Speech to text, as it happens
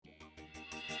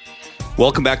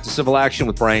Welcome back to Civil Action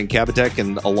with Brian Kabatek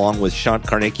and along with Shant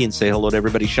Karnakian. Say hello to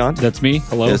everybody, Shant. That's me.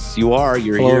 Hello. Yes, you are.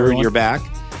 You're Hello, here. everyone. You're back.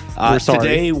 We're sorry.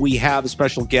 Today we have a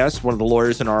special guest, one of the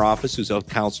lawyers in our office who's out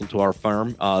counsel to our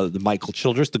firm, the Michael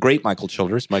Childress, the great Michael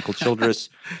Childress. Michael Childress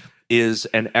is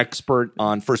an expert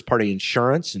on first-party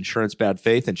insurance bad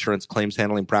faith, insurance claims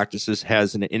handling practices,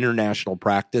 has an international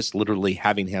practice, literally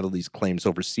having handled these claims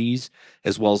overseas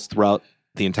as well as throughout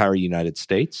the entire United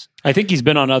States. I think he's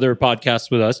been on other podcasts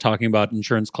with us talking about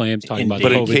insurance claims, talking about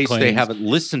But COVID in case claims. they haven't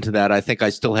listened to that, I think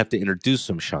I still have to introduce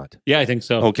him, Shant. Yeah, I think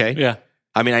so. Okay. Yeah.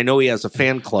 I mean, I know he has a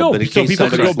fan club, No, but in so case people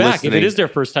could somebody's go back. listening, If it is their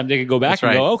first time, they could go back That's and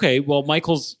right. go, okay, well,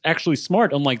 Michael's actually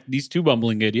smart, unlike these two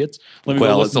bumbling idiots. Let me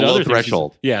Well, go it's listen a to low other things he's-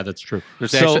 threshold. Yeah, that's true.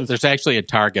 There's actually a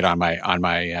target on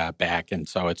my back, and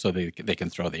so they can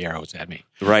throw the arrows at me.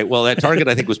 right? Well, that target,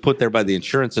 I think, was put there by the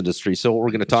insurance industry. So what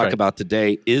we're going to talk right. about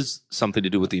today is something to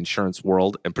do with the insurance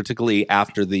world, and particularly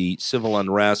after the civil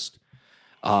unrest,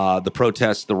 the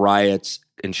protests, the riots,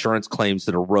 insurance claims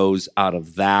that arose out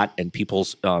of that, and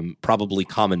people's probably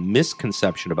common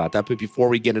misconception about that. But before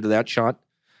we get into that, Sean,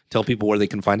 tell people where they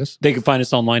can find us. They can find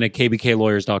us online at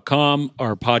kbklawyers.com.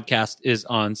 Our podcast is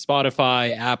on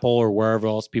Spotify, Apple, or wherever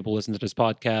else people listen to this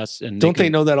podcast. And Don't they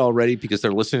know that already because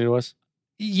they're listening to us?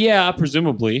 Yeah,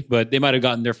 presumably, but they might have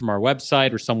gotten there from our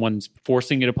website or someone's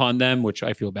forcing it upon them, which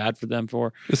I feel bad for them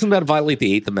for. Doesn't that violate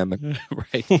the Eighth Amendment?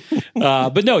 Right.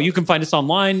 But no, you can find us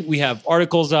online. We have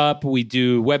articles up. We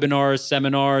do webinars,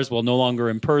 seminars, well, no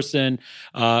longer in person.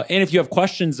 And if you have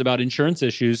questions about insurance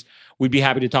issues, we'd be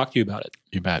happy to talk to you about it.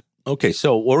 You bet. Okay,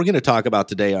 so what we're going to talk about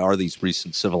today are these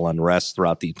recent civil unrests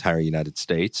throughout the entire United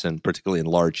States, and particularly in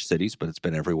large cities, but it's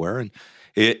been everywhere. And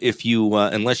if you,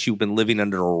 unless you've been living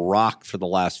under a rock for the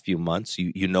last few months,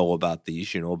 you know about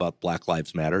these. You know about Black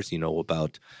Lives Matters. You know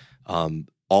about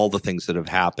all the things that have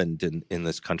happened in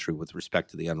this country with respect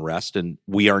to the unrest. And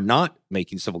we are not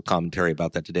making civil commentary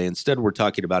about that today. Instead, we're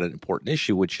talking about an important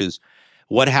issue, which is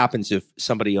what happens if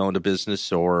somebody owned a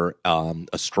business or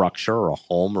a structure or a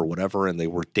home or whatever, and they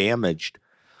were damaged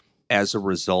as a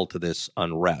result of this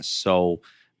unrest. So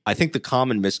I think the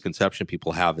common misconception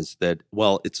people have is that,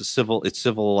 well, it's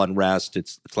civil unrest.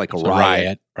 It's like a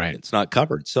riot. Right. It's not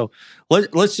covered. So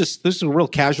let's just, this is a real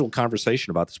casual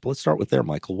conversation about this, but let's start with there,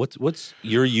 Michael. What's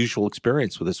your usual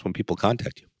experience with this when people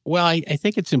contact you? Well, I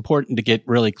think it's important to get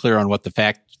really clear on what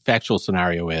the factual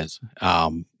scenario is,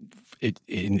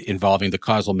 involving the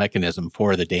causal mechanism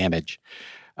for the damage.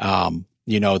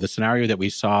 The scenario that we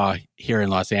saw here in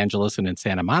Los Angeles and in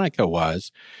Santa Monica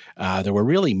was there were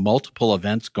really multiple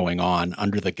events going on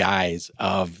under the guise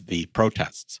of the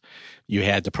protests. You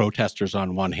had the protesters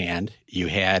on one hand, you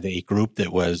had a group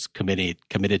that was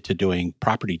committed to doing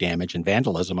property damage and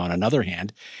vandalism on another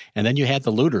hand, and then you had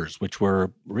the looters, which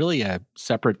were really a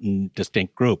separate and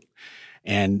distinct group.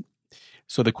 And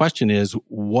so the question is,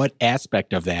 what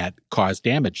aspect of that caused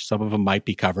damage? Some of them might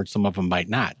be covered, some of them might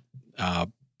not.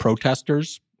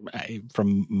 Protesters,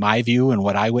 from my view and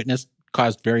what I witnessed,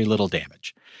 caused very little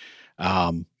damage.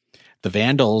 The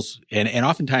vandals, and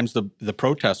oftentimes the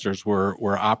protesters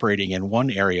were operating in one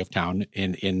area of town.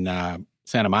 In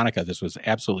Santa Monica, this was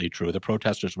absolutely true. The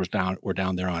protesters were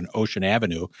down there on Ocean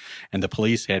Avenue, and the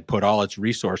police had put all its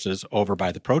resources over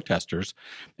by the protesters,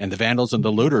 and the vandals and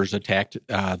the looters attacked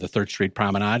the 3rd Street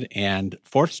Promenade and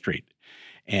 4th Street.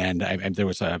 And there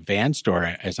was a van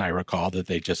store, as I recall, that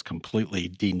they just completely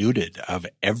denuded of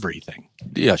everything.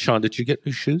 Yeah, Sean, did you get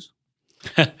new shoes?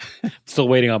 Still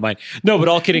waiting on mine. No, but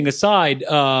all kidding aside,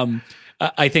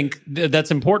 I think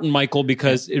that's important, Michael,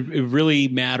 because it really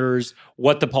matters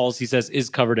what the policy says is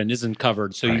covered and isn't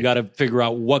covered. So you got to figure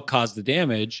out what caused the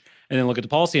damage and then look at the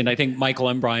policy. And I think Michael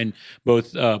and Brian,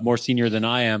 both more senior than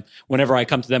I am, whenever I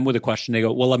come to them with a question, they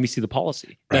go, well, let me see the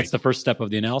policy. Right. That's the first step of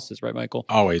the analysis, right, Michael?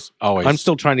 Always. I'm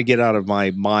still trying to get out of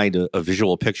my mind a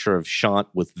visual picture of Shant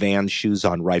with Van shoes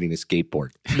on riding a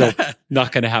skateboard. No,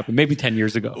 not going to happen. Maybe 10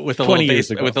 years ago. With a 20 years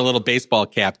ago. with a little baseball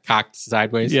cap cocked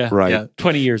sideways. Yeah. Right. Yeah.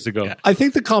 20 years ago. Yeah. I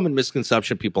think the common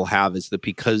misconception people have is that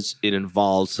because it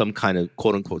involves some kind of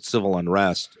quote unquote civil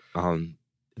unrest,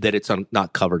 that it's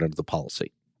not covered under the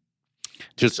policy.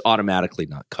 Just automatically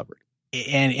not covered.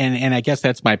 And I guess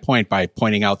that's my point by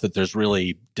pointing out that there's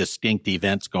really distinct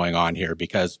events going on here,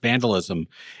 because vandalism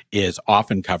is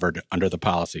often covered under the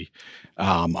policy,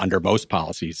 under most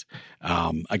policies.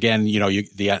 Again,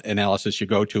 the analysis you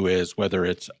go to is whether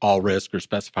it's all risk or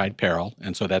specified peril.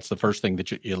 And so that's the first thing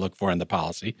that you look for in the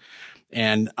policy.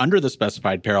 And under the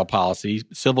specified peril policy,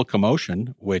 civil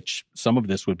commotion, which some of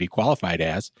this would be qualified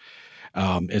as,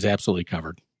 is absolutely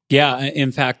covered. Yeah,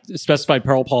 in fact, specified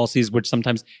peril policies, which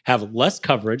sometimes have less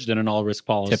coverage than an all-risk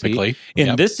policy. Typically.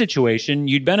 In this situation,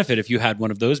 you'd benefit if you had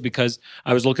one of those, because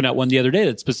I was looking at one the other day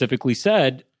that specifically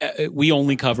said we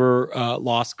only cover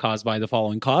loss caused by the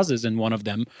following causes, and one of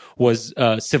them was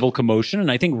civil commotion,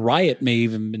 and I think riot may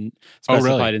even been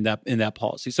specified in that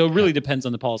policy. So it really depends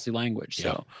on the policy language.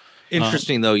 So.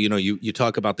 Interesting, though, you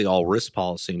talk about the all-risk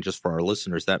policy, and just for our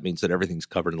listeners, that means that everything's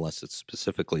covered unless it's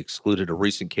specifically excluded. A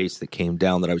recent case that came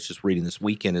down that I was just reading this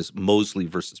weekend is Mosley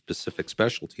versus Pacific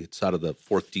Specialty. It's out of the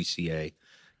 4th DCA,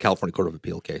 California Court of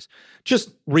Appeal case. Just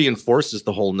reinforces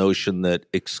the whole notion that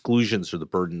exclusions are the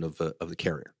burden of the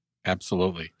carrier.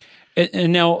 Absolutely.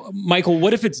 And now, Michael,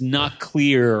 what if it's not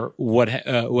clear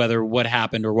whether what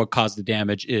happened or what caused the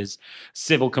damage is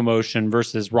civil commotion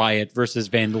versus riot versus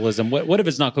vandalism? What if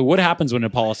it's not clear? What happens when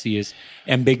a policy is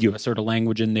ambiguous or the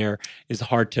language in there is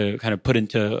hard to kind of put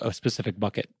into a specific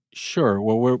bucket? Sure.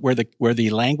 Well, where the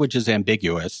language is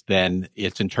ambiguous, then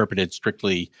it's interpreted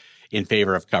strictly in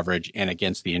favor of coverage and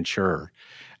against the insurer.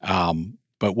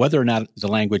 But whether or not the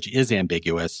language is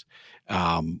ambiguous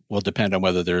will depend on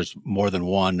whether there's more than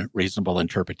one reasonable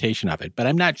interpretation of it. But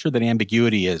I'm not sure that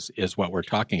ambiguity is what we're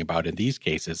talking about in these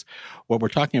cases. What we're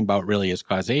talking about really is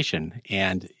causation.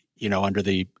 And, under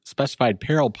the specified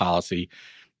peril policy,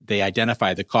 they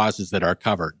identify the causes that are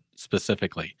covered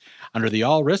specifically. Under the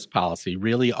all-risk policy,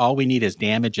 really all we need is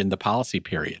damage in the policy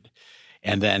period.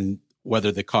 And then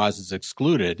whether the cause is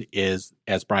excluded is,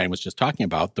 as Brian was just talking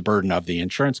about, the burden of the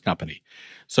insurance company.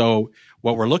 So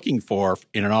what we're looking for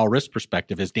in an all-risk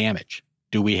perspective is damage.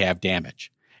 Do we have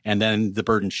damage? And then the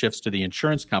burden shifts to the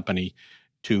insurance company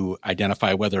to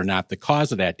identify whether or not the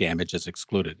cause of that damage is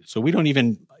excluded. So we don't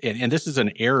even, and this is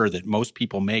an error that most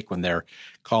people make when they're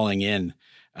calling in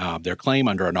their claim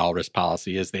under an all-risk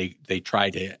policy, is they try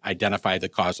to identify the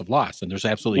cause of loss. And there's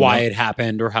absolutely why it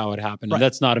happened or how it happened. Right. And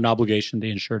that's not an obligation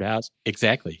the insured has.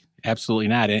 Exactly. Absolutely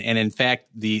not. And in fact,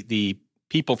 the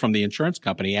people from the insurance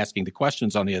company asking the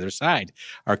questions on the other side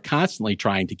are constantly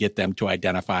trying to get them to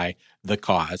identify the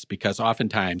cause, because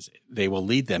oftentimes they will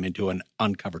lead them into an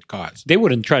uncovered cause. They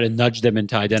wouldn't try to nudge them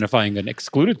into identifying an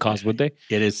excluded cause, would they?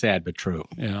 It is sad, but true.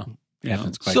 Yeah.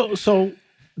 That's quite So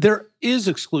there is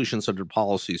exclusions under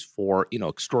policies for,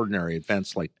 extraordinary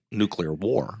events like nuclear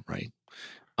war, right?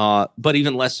 But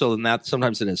even less so than that,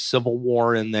 sometimes it has civil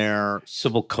war in there,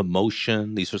 civil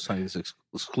commotion. These are some of these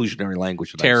exclusionary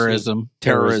language. Terrorism,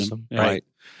 yeah.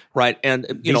 Right. And,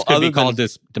 these could be called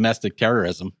this domestic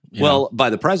terrorism. By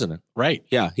the president. Right.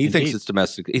 Yeah. He thinks it's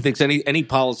domestic. He thinks any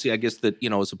policy, I guess, that,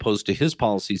 as opposed to his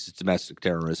policies, is domestic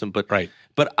terrorism.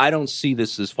 But I don't see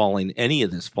any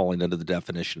of this falling under the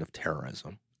definition of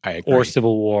terrorism. I agree. Or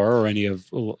civil war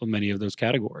or many of those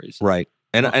categories. Right.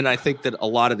 And I think that a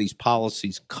lot of these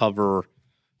policies cover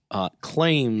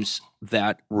claims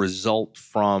that result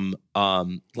from,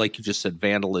 like you just said,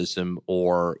 vandalism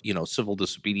or, civil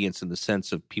disobedience in the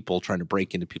sense of people trying to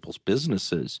break into people's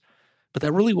businesses. But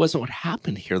that really wasn't what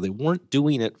happened here. They weren't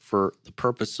doing it for the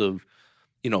purpose of,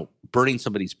 burning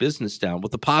somebody's business down,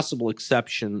 with the possible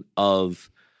exception of,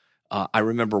 I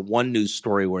remember one news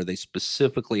story where they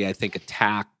specifically, I think,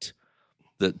 attacked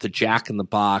the Jack in the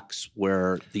Box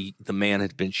where the man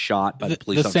had been shot by the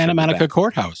police. The Santa Monica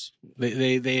courthouse.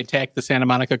 They attacked the Santa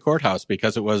Monica courthouse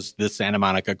because it was the Santa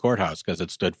Monica courthouse, because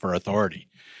it stood for authority.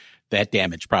 That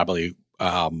damage probably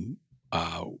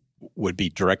would be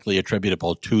directly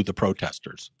attributable to the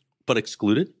protesters. But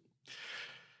excluded?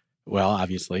 Well,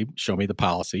 obviously, show me the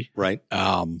policy. Right.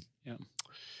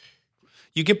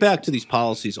 You get back to these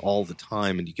policies all the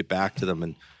time, and you get back to them.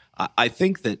 And I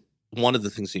think that one of the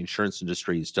things the insurance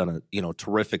industry has done a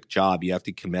terrific job, you have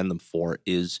to commend them for,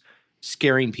 is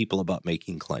scaring people about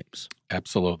making claims.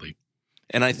 Absolutely.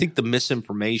 And I think the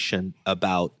misinformation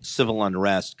about civil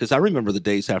unrest, because I remember the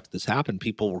days after this happened,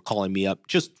 people were calling me up,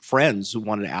 just friends who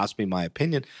wanted to ask me my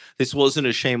opinion. They said, well, isn't it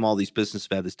a shame all these businesses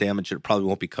have had this damage and it probably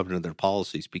won't be covered in their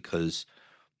policies because,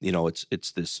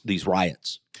 it's these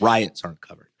riots. Riots aren't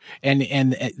covered.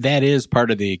 And that is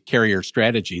part of the carrier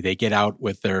strategy. They get out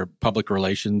with their public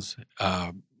relations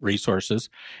resources,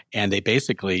 and they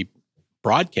basically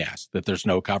broadcast that there's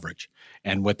no coverage.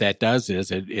 And what that does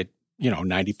is it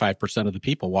 95% of the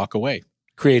people walk away.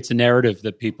 Creates a narrative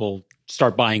that people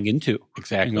start buying into.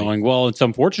 Exactly. And going, well, it's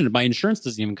unfortunate. My insurance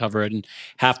doesn't even cover it. And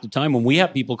half the time when we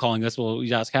have people calling us, well,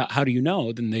 we ask, how do you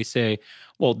know? Then they say,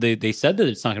 well, they said that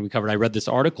it's not going to be covered. I read this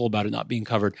article about it not being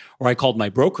covered. Or I called my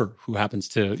broker who happens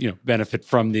to, benefit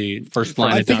from the first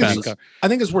line of defense. I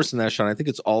think it's worse than that, Sean. I think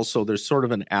it's also, there's sort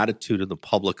of an attitude of the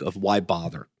public of why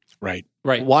bother? Right.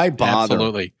 Why bother?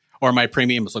 Absolutely. Or my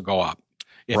premiums will go up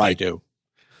if I do.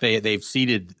 They've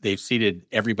seeded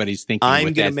everybody's thinking I'm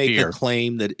with going that to make fear. a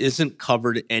claim that isn't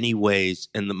covered anyways,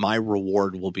 and my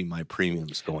reward will be my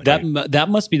premiums going That up. that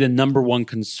must be the number one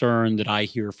concern that I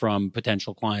hear from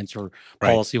potential clients or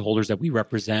Right. policyholders that we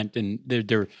represent, and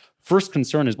their first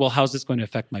concern is, well, how's this going to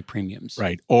affect my premiums?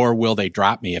 Right. Or will they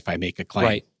drop me if I make a claim?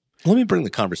 Right. Let me bring the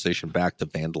conversation back to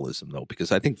vandalism, though,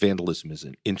 because I think vandalism is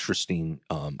an interesting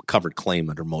covered claim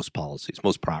under most policies,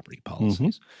 most property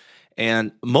policies.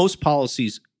 And most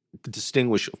policies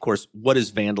distinguish, of course, what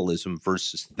is vandalism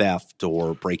versus theft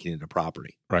or breaking into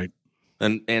property. Right.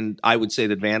 And I would say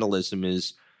that vandalism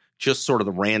is just sort of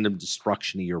the random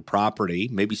destruction of your property.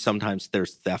 Maybe sometimes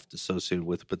there's theft associated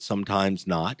with it, but sometimes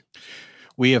not.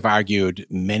 We have argued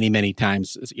many, many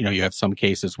times, you have some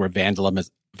cases where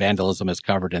vandalism is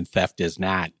covered and theft is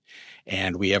not.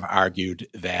 And we have argued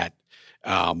that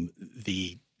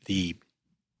the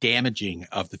damaging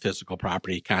of the physical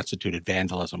property constituted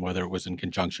vandalism, whether it was in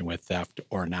conjunction with theft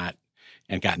or not,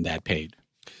 and gotten that paid.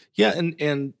 Yeah,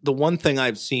 and the one thing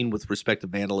I've seen with respect to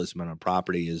vandalism on a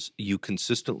property is you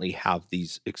consistently have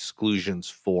these exclusions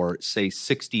for, say,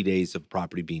 60 days of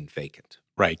property being vacant.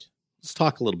 Right. Let's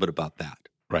talk a little bit about that.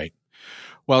 Right.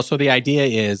 Well, so the idea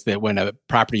is that when a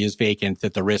property is vacant,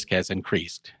 that the risk has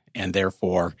increased, and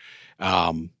therefore,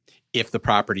 if the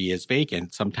property is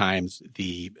vacant, sometimes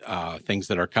the things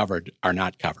that are covered are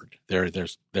not covered.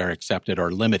 They're accepted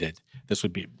or limited. This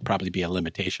would probably be a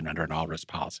limitation under an all-risk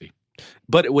policy.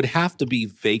 But it would have to be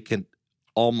vacant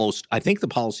almost, I think the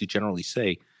policy generally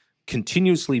say,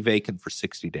 continuously vacant for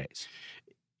 60 days.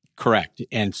 Correct.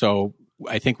 And so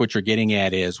I think what you're getting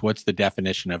at is, what's the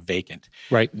definition of vacant?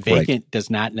 Right. Vacant does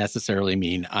not necessarily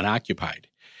mean unoccupied.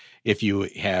 If you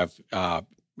have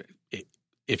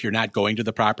if you're not going to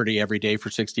the property every day for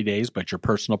 60 days, but your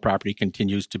personal property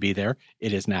continues to be there,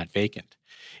 it is not vacant.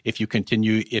 If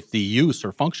the use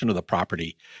or function of the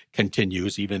property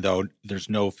continues, even though there's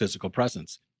no physical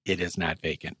presence, it is not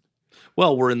vacant.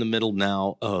 Well, we're in the middle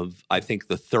now of, I think,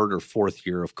 the third or fourth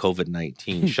year of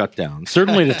COVID-19 shutdowns.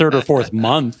 Certainly the third or fourth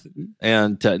month.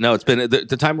 And no, it's been,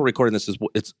 the time we're recording this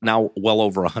it's now well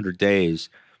over 100 days.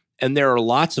 And there are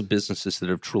lots of businesses that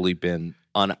have truly been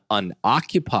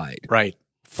unoccupied. Right.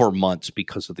 For months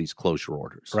because of these closure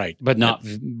orders. Right. But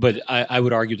I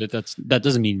would argue that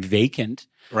doesn't mean vacant.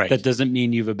 Right. That doesn't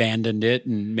mean you've abandoned it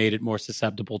and made it more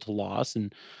susceptible to loss.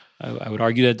 And I would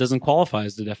argue that doesn't qualify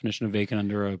as the definition of vacant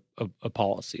under a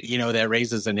policy. That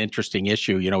raises an interesting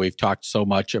issue. We've talked so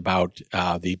much about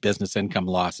the business income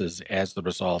losses as the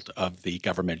result of the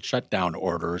government shutdown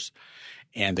orders.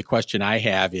 And the question I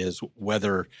have is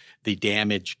whether the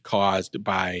damage caused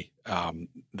by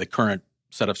the current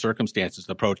set of circumstances,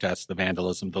 the protests, the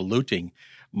vandalism, the looting,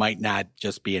 might not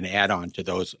just be an add-on to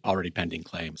those already pending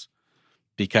claims,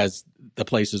 because the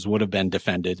places would have been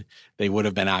defended, they would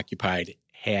have been occupied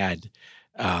had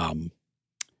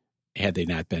they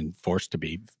not been forced to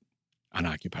be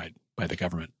unoccupied by the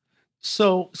government.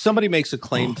 So somebody makes a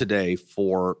claim today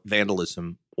for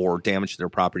vandalism or damage to their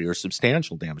property or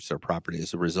substantial damage to their property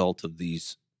as a result of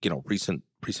these, recent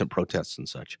protests and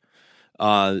such.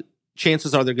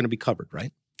 Chances are they're going to be covered,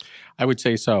 right? I would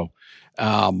say so.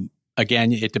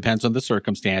 Again, it depends on the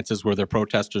circumstances. Were there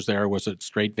protesters there? Was it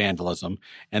straight vandalism?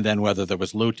 And then whether there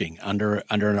was looting. Under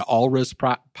an all-risk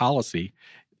policy,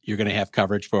 you're going to have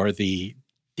coverage for the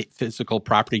physical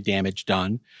property damage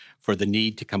done, for the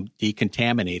need to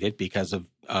decontaminate it because of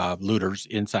looters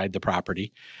inside the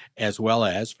property, as well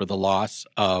as for the loss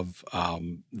of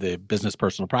the business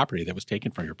personal property that was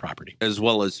taken from your property. As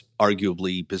well as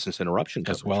arguably business interruption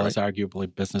coverage, as well right? as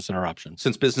arguably business interruption.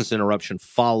 Since business interruption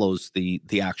follows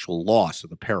the actual loss or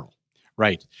the peril.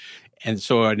 Right. And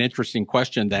so an interesting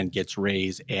question then gets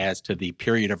raised as to the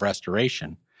period of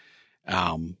restoration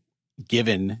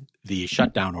given the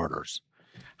shutdown orders.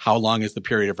 How long is the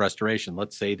period of restoration?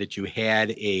 Let's say that you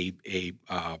had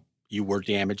you were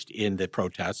damaged in the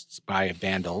protests by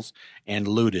vandals and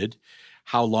looted.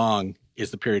 How long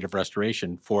is the period of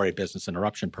restoration for a business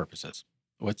interruption purposes?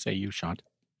 What say you, Sean?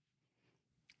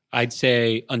 I'd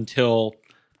say until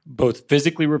both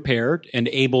physically repaired and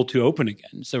able to open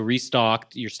again. So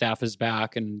restocked, your staff is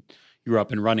back, and you're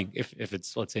up and running. If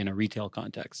it's, let's say, in a retail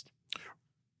context.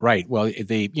 Right. Well,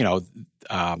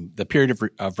 the period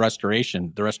of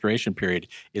restoration, the restoration period,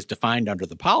 is defined under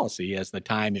the policy as the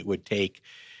time it would take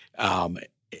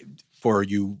for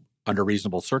you, under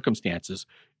reasonable circumstances,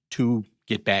 to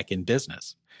get back in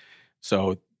business.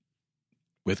 So,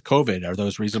 with COVID, are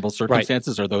those reasonable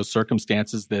circumstances? Right. Are those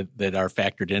circumstances that are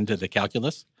factored into the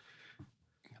calculus?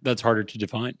 That's harder to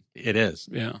define. It is.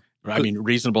 Yeah. I mean,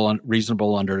 reasonable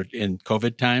under in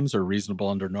COVID times or reasonable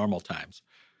under normal times?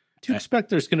 Do you expect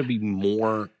there's going to be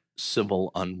more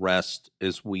civil unrest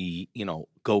as we,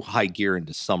 go high gear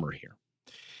into summer here?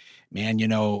 Man,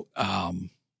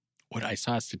 what I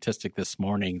saw a statistic this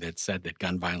morning that said that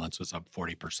gun violence was up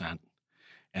 40%.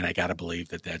 And I got to believe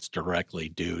that that's directly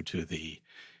due to the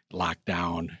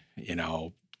lockdown,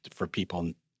 for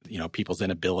people, people's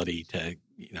inability to,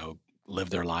 live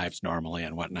their lives normally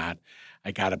and whatnot.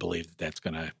 I got to believe that that's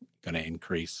going to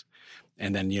increase.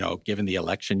 And then, given the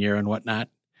election year and whatnot,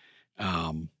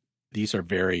 these are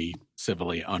very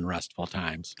civilly unrestful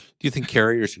times. Do you think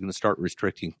carriers are going to start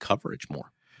restricting coverage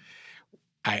more?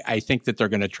 I think that they're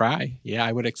going to try. Yeah,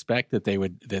 I would expect that they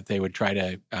would try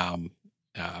to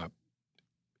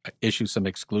issue some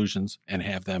exclusions and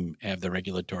have the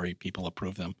regulatory people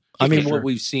approve them. I mean, what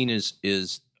we've seen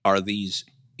are these,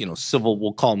 civil,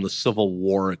 we'll call them the Civil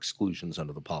War exclusions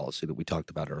under the policy that we talked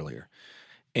about earlier.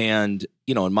 And,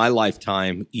 in my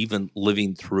lifetime, even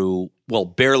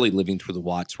barely living through the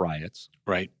Watts riots.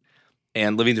 Right.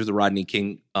 And living through the Rodney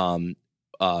King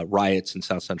riots in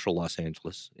South Central Los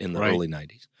Angeles in the early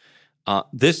 90s.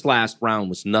 This last round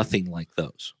was nothing like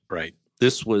those. Right.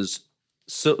 This was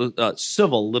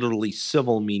civil, literally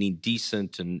civil, meaning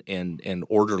decent and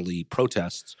orderly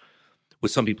protests,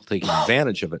 with some people taking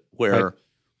advantage of it, where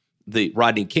the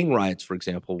Rodney King riots, for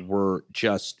example, were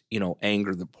just,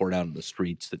 anger that poured out in the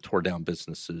streets, that tore down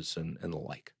businesses and the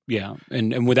like. Yeah,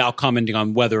 and without commenting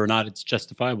on whether or not it's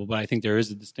justifiable, but I think there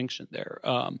is a distinction there.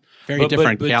 Very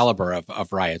different caliber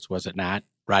of riots, was it not?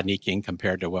 Rodney King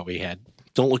compared to what we had.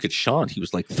 Don't look at Sean; he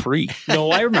was like 3.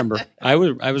 No, I remember. I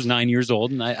was 9 years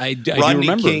old, and I do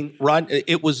remember. King,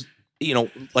 it was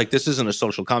like, this isn't a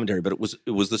social commentary, but it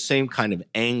was the same kind of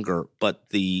anger, but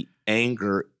the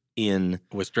anger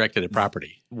was directed at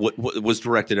property. Was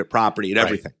directed at property and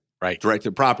everything. Right. Directed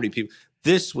at property people.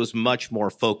 This was much more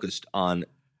focused on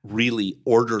really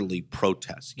orderly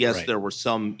protests. Yes, there were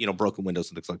some, broken windows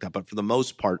and things like that, but for the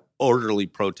most part, orderly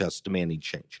protests demanding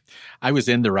change. I was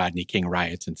in the Rodney King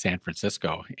riots in San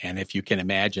Francisco, and if you can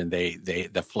imagine,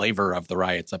 the flavor of the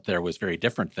riots up there was very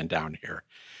different than down here.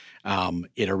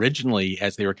 It originally,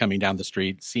 as they were coming down the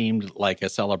street, seemed like a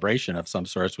celebration of some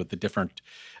sorts with the different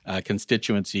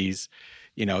constituencies,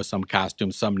 some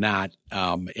costumes, some not,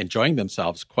 enjoying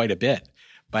themselves quite a bit.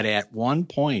 But at one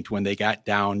point, when they got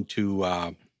down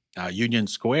to Union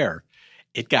Square,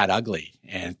 it got ugly,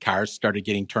 and cars started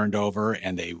getting turned over,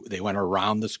 and they went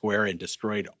around the square and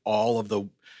destroyed all of the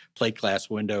plate glass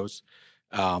windows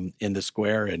in the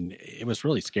square, and it was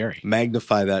really scary.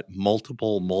 Magnify that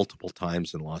multiple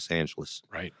times in Los Angeles.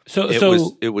 Right. So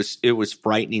it was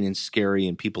frightening and scary,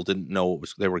 and people didn't know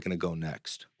they were going to go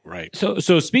next. Right.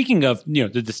 So speaking of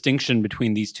the distinction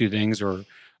between these two things, or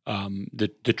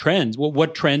the trends,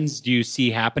 what trends do you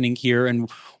see happening here, and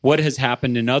what has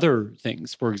happened in other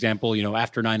things? For example,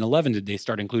 after 9/11, did they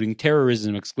start including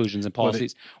terrorism exclusions and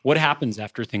policies? What happens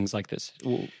after things like this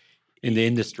in the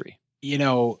industry?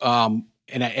 And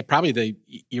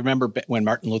you remember when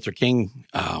Martin Luther King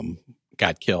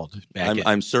got killed.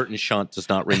 I'm certain Sean does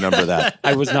not remember that.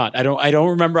 I was not. I don't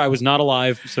remember. I was not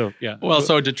alive. So yeah. Well,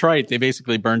 so Detroit, they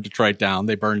basically burned Detroit down.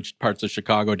 They burned parts of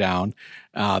Chicago down.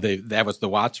 That was the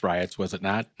Watts riots, was it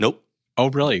not? Nope. Oh,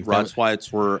 really? Watts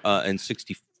riots were in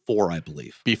 '64, I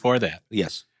believe. Before that?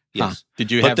 Yes. Huh.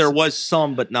 Did you? But there was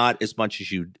some, but not as much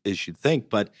as you'd think.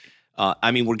 But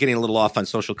we're getting a little off on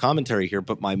social commentary here,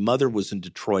 but my mother was in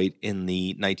Detroit in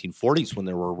the 1940s when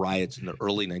there were riots in the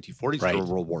early 1940s for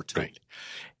World War II. Right.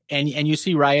 And you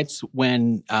see riots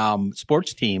when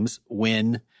sports teams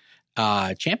win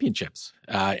championships.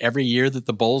 Every year that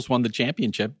the Bulls won the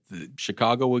championship,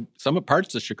 some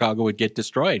parts of Chicago would get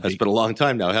destroyed. That's been a long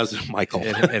time now, hasn't it, Michael?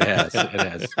 It has. It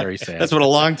has. It's very sad. That's been a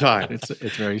long time.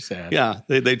 It's very sad. Yeah,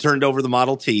 they turned over the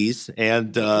Model Ts,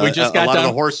 and we just got a lot of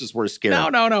the horses were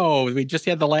scared. No. We just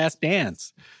had The Last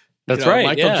Dance. That's right.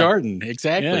 Michael Jordan.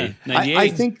 Exactly. Yeah, I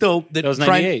think, though, that was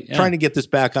 98. Trying to get this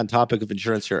back on topic of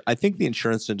insurance here, I think the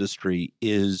insurance industry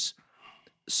is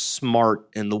smart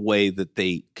in the way that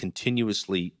they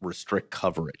continuously restrict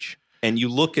coverage. And you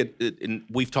look at it, and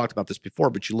we've talked about this before,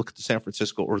 but you look at the San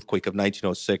Francisco earthquake of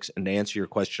 1906, and to answer your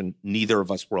question, neither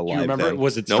of us were alive. You remember? Then.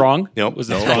 Was it strong? Nope. Was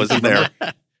it strong? It wasn't there.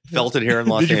 Felt it here in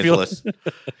Los Angeles.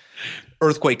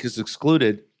 Earthquake is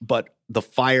excluded, but the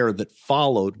fire that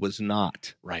followed was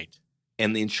not. Right.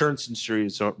 And the insurance industry,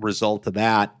 as a result of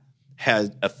that,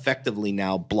 has effectively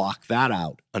now blocked that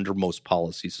out under most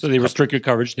policies. So they restricted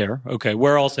coverage there. Okay.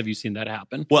 Where else have you seen that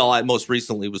happen? Well, most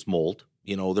recently was mold.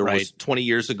 There was 20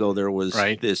 years ago, there was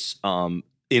this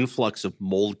influx of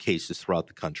mold cases throughout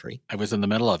the country. I was in the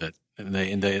middle of it.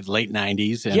 in the late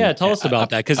 90s. And, yeah, tell us about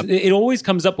that, because it always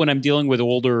comes up when I'm dealing with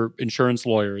older insurance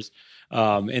lawyers,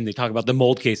 and they talk about the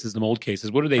mold cases.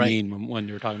 What do they mean when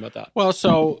you're talking about that? Well,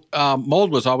 so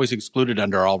mold was always excluded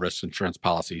under all risk insurance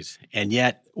policies. And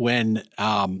yet when,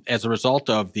 as a result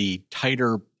of the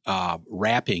tighter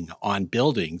wrapping on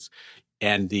buildings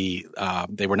and they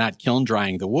were not kiln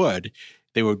drying the wood,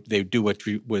 they do what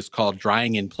was called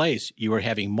drying in place. You were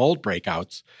having mold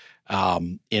breakouts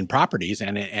in properties,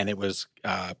 and it was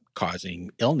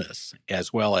causing illness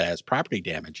as well as property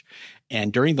damage.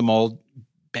 And during the mold,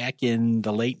 back in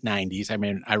the late 90s, I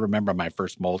mean, I remember my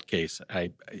first mold case.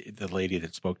 The lady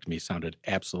that spoke to me sounded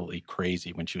absolutely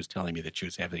crazy when she was telling me that she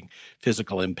was having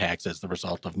physical impacts as the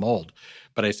result of mold.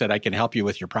 But I said, I can help you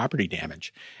with your property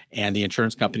damage. And the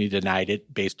insurance company denied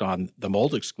it based on the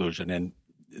mold exclusion. And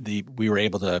we were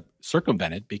able to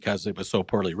circumvent it because it was so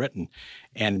poorly written.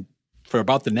 And for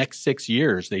about the next 6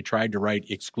 years, they tried to write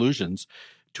exclusions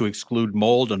to exclude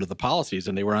mold under the policies,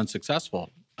 and they were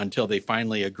unsuccessful until they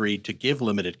finally agreed to give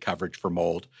limited coverage for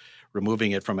mold,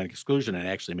 removing it from an exclusion and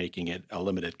actually making it a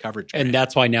limited coverage. And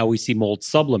that's why now we see mold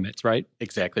sublimits, right?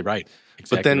 Exactly right.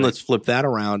 But then let's flip that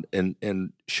around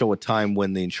and show a time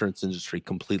when the insurance industry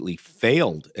completely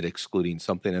failed at excluding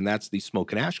something, and that's the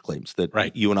smoke and ash claims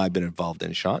that you and I have been involved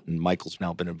in, Sean, and Michael's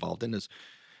now been involved in.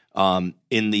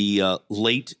 In the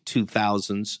late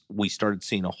 2000s, we started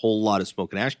seeing a whole lot of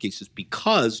smoke and ash cases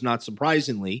because, not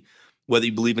surprisingly, whether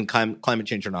you believe in climate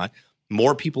change or not,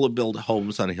 more people have built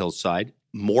homes on a hillside.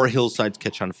 More hillsides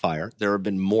catch on fire. There have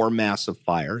been more massive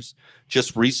fires.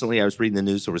 Just recently, I was reading the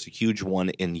news, there was a huge one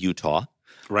in Utah.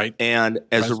 Right. And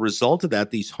as a result of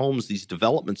that, these homes, these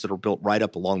developments that are built right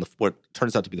up along what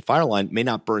turns out to be the fire line may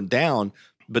not burn down,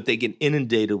 but they get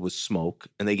inundated with smoke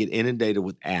and they get inundated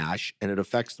with ash, and it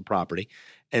affects the property.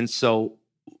 And so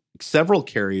several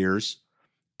carriers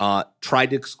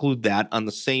tried to exclude that on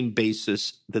the same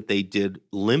basis that they did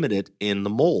limit it in the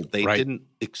mold. They didn't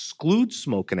exclude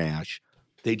smoke and ash.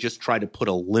 They just tried to put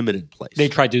a limited place. They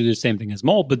tried to do the same thing as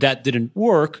mold, but that didn't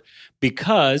work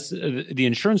because the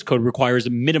insurance code requires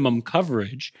a minimum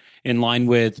coverage in line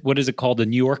with, what is it called? The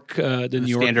New York,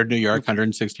 standard New York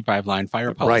 165 line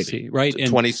fire policy. Right.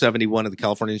 2071 of the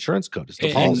California Insurance Code is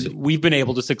the policy. And we've been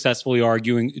able to successfully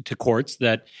arguing to courts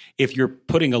that if you're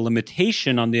putting a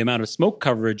limitation on the amount of smoke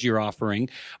coverage you're offering,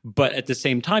 but at the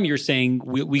same time you're saying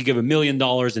we give $1 million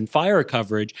in fire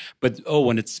coverage, but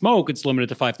when it's smoke, it's limited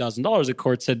to $5,000. The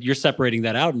court said you're separating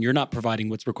that out and you're not providing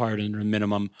what's required under a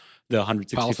minimum, the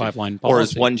 165 line policy. Or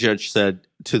as one judge said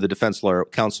to the defense lawyer,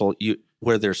 counsel,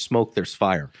 where there's smoke, there's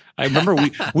fire. I remember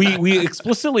we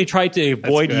explicitly tried to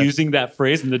avoid using that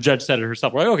phrase, and the judge said it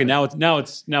herself. We're like, okay, now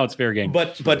it's fair game.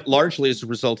 But largely as a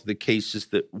result of the cases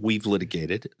that we've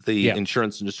litigated, the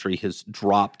insurance industry has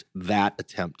dropped that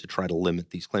attempt to try to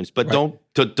limit these claims. But don't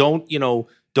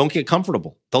get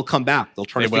comfortable. They'll come back. They'll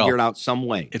try to figure it out some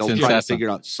way. They'll try to figure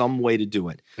out some way to do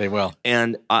it. They will.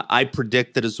 And I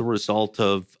predict that as a result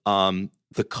of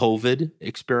the COVID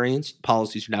experience,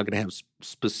 policies are now going to have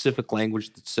specific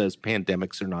language that says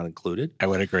pandemics are not included. I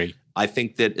would agree. I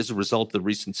think that as a result of the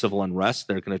recent civil unrest,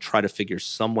 they're going to try to figure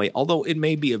some way, although it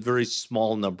may be a very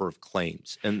small number of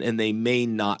claims, and they may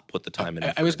not put the time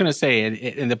in. I was going to say,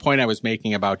 and the point I was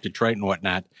making about Detroit and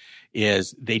whatnot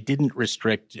is they didn't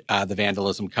restrict the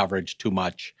vandalism coverage too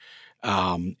much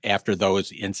after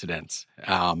those incidents.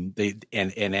 After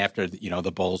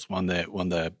the Bulls won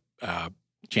the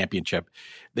championship,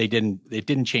 they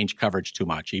didn't change coverage too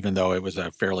much, even though it was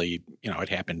a fairly, it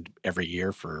happened every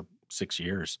year for 6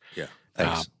 years. Yeah.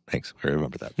 Thanks. I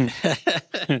remember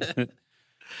that.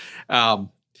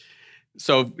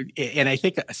 So, and I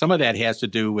think some of that has to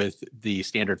do with the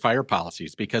standard fire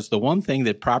policies, because the one thing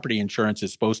that property insurance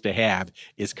is supposed to have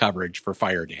is coverage for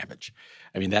fire damage.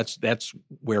 I mean, that's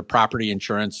where property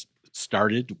insurance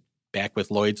started back with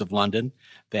Lloyd's of London,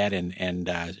 that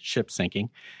and ship sinking.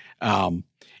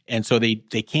 And so they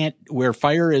can't, where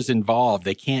fire is involved,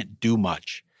 they can't do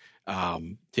much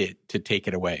to take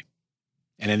it away,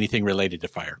 and anything related to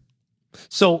fire.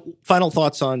 So final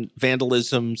thoughts on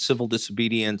vandalism, civil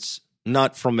disobedience,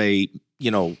 not from a,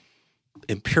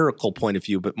 empirical point of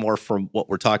view, but more from what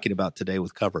we're talking about today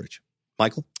with coverage.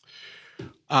 Michael?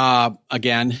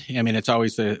 Again, I mean, it's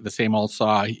always the same old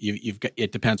saw.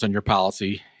 It depends on your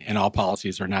policy, and all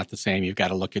policies are not the same. You've got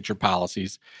to look at your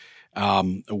policies.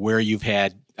 Where you've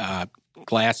had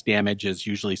glass damage is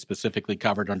usually specifically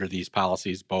covered under these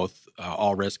policies, both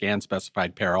all risk and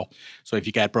specified peril. So if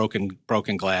you got broken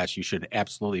glass, you should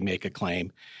absolutely make a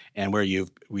claim. And where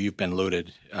you've been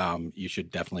looted, you should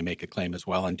definitely make a claim as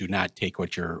well. And do not take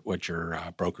what your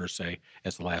brokers say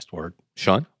as the last word.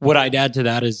 Sean? What I'd add to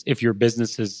that is if your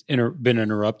business has been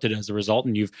interrupted as a result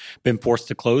and you've been forced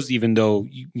to close, even though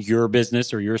your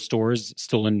business or your store is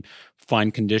still in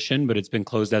fine condition, but it's been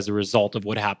closed as a result of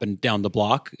what happened down the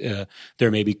block,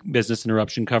 there may be business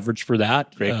interruption coverage for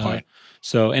that. Great point.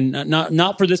 So, and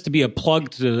not for this to be a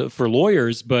plug for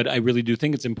lawyers, but I really do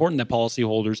think it's important that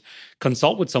policyholders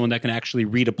consult with someone that can actually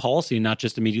read a policy and not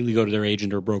just immediately go to their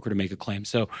agent or broker to make a claim.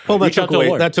 So,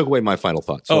 that took away my final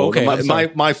thought. So okay.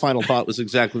 My final thought was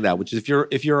exactly that, which is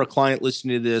if you're a client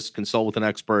listening to this, consult with an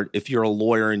expert. If you're a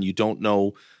lawyer and you don't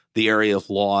know the area of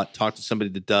law, talk to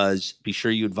somebody that does. Be sure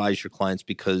you advise your clients,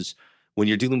 because when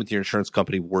you're dealing with your insurance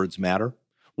company, words matter.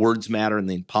 Words matter in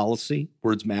the policy.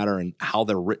 Words matter in how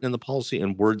they're written in the policy,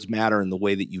 and words matter in the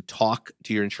way that you talk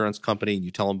to your insurance company and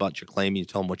you tell them about your claim and you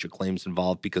tell them what your claim's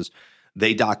involved, because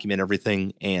they document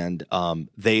everything, and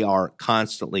they are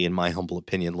constantly, in my humble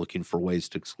opinion, looking for ways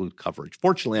to exclude coverage.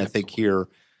 Fortunately, I think here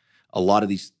a lot of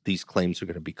these claims are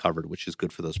going to be covered, which is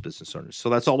good for those business owners. So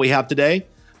that's all we have today.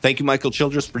 Thank you, Michael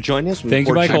Childress, for joining us. Thank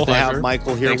you, Michael. To have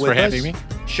Michael here Thanks with for having us.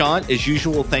 me. Sean, as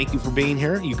usual, thank you for being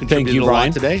here. You contributed Thank you, a Brian.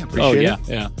 lot today. Appreciate it.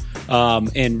 Yeah.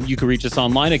 And you can reach us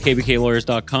online at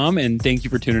kbklawyers.com. And thank you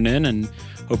for tuning in, and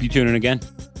hope you tune in again.